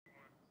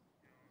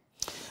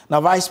Now,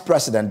 Vice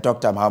President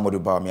Dr.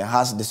 Boahen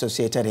has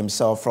dissociated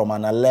himself from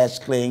an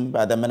alleged claim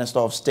by the Minister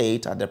of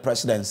State at the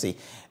presidency,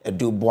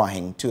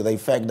 Boahen, to the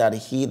effect that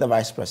he, the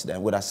Vice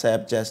President, would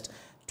accept just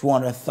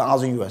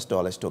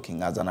 $200,000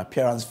 token as an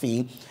appearance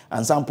fee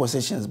and some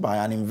positions by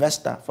an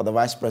investor for the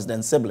Vice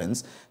President's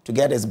siblings to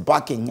get his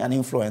backing and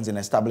influence in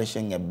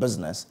establishing a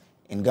business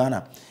in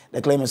Ghana.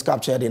 The claim is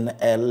captured in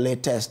a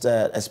latest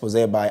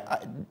expose by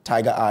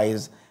Tiger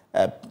Eyes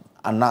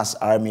Anas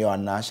Aramio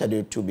Anas,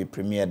 scheduled to be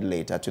premiered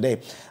later today.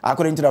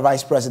 According to the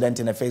Vice President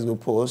in a Facebook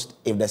post,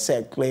 if the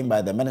said claim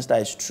by the minister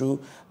is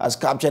true, as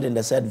captured in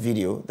the said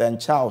video, then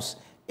Charles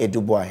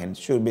Boahen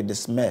should be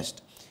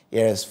dismissed.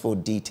 Here is full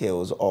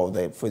details of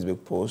the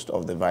Facebook post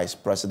of the Vice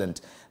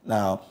President.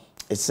 Now,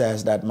 it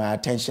says that my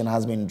attention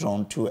has been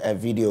drawn to a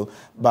video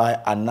by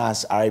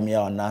Anas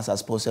Aramio Anas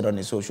as posted on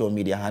his social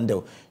media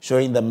handle,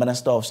 showing the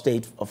Minister of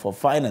State for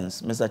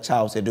Finance, Mr.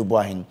 Charles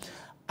Boahen,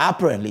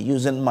 apparently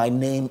using my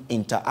name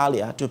inter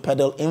alia to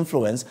peddle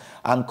influence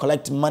and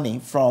collect money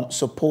from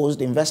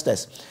supposed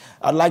investors.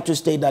 I'd like to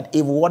state that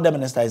if what the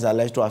minister is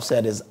alleged to have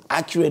said is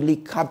accurately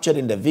captured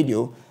in the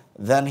video,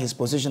 then his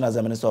position as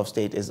a Minister of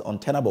State is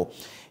untenable.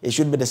 It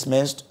should be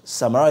dismissed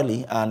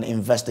summarily and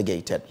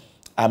investigated.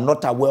 I'm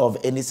not aware of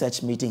any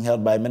such meeting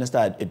held by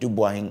Minister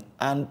Boahen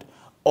and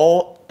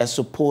or a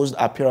supposed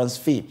appearance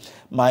fee.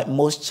 My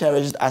most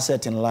cherished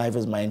asset in life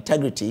is my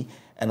integrity,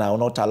 and I will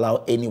not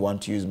allow anyone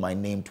to use my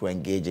name to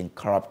engage in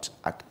corrupt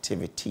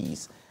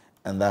activities.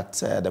 And that's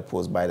the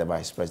post by the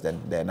Vice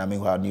President. The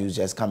News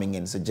just coming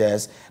in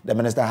suggests the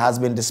minister has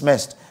been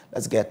dismissed.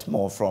 Let's get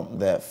more from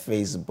the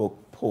Facebook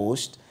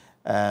post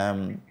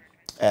announcing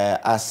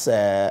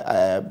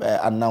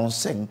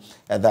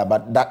that,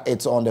 but that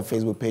it's on the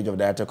Facebook page of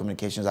Director of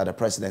Communications at the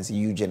Presidency,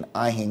 Eugene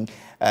Ahing.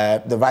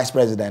 The Vice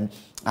President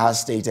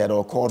has stated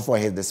or called for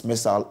his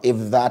dismissal if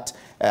that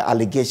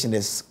allegation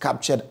is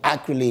captured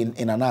accurately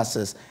in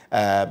Anas's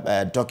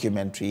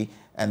documentary,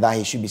 and that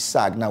he should be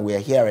sacked. Now we are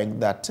hearing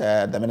that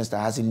the minister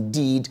has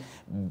indeed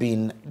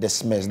been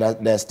dismissed.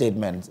 Their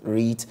statement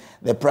reads,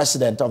 the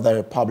President of the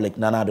Republic,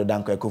 Nana Addo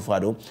Dankwa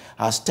Akufo-Addo,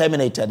 has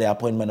terminated the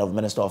appointment of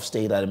Minister of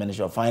State at the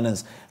Ministry of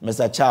Finance,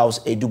 Mr. Charles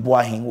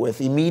Boahen,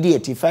 with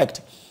immediate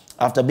effect.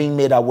 After being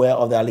made aware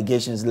of the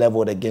allegations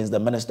leveled against the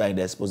minister in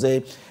the expose,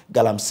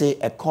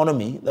 Galamsey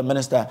Economy,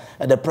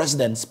 the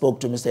president spoke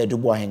to Mr.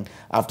 Boahen,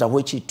 after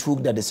which he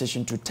took the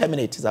decision to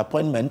terminate his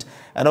appointment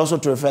and also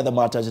to refer the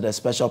matter to the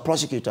special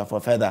prosecutor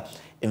for further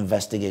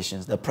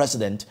investigations. The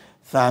president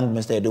thanked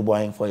Mr.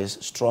 Boahen for his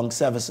strong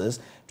services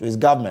to his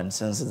government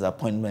since his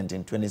appointment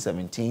in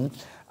 2017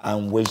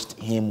 and wished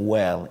him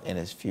well in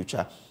his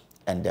future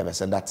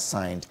endeavors. And that's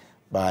signed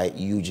by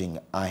Eugene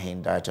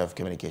Ahing, Director of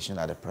Communication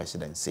at the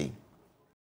Presidency.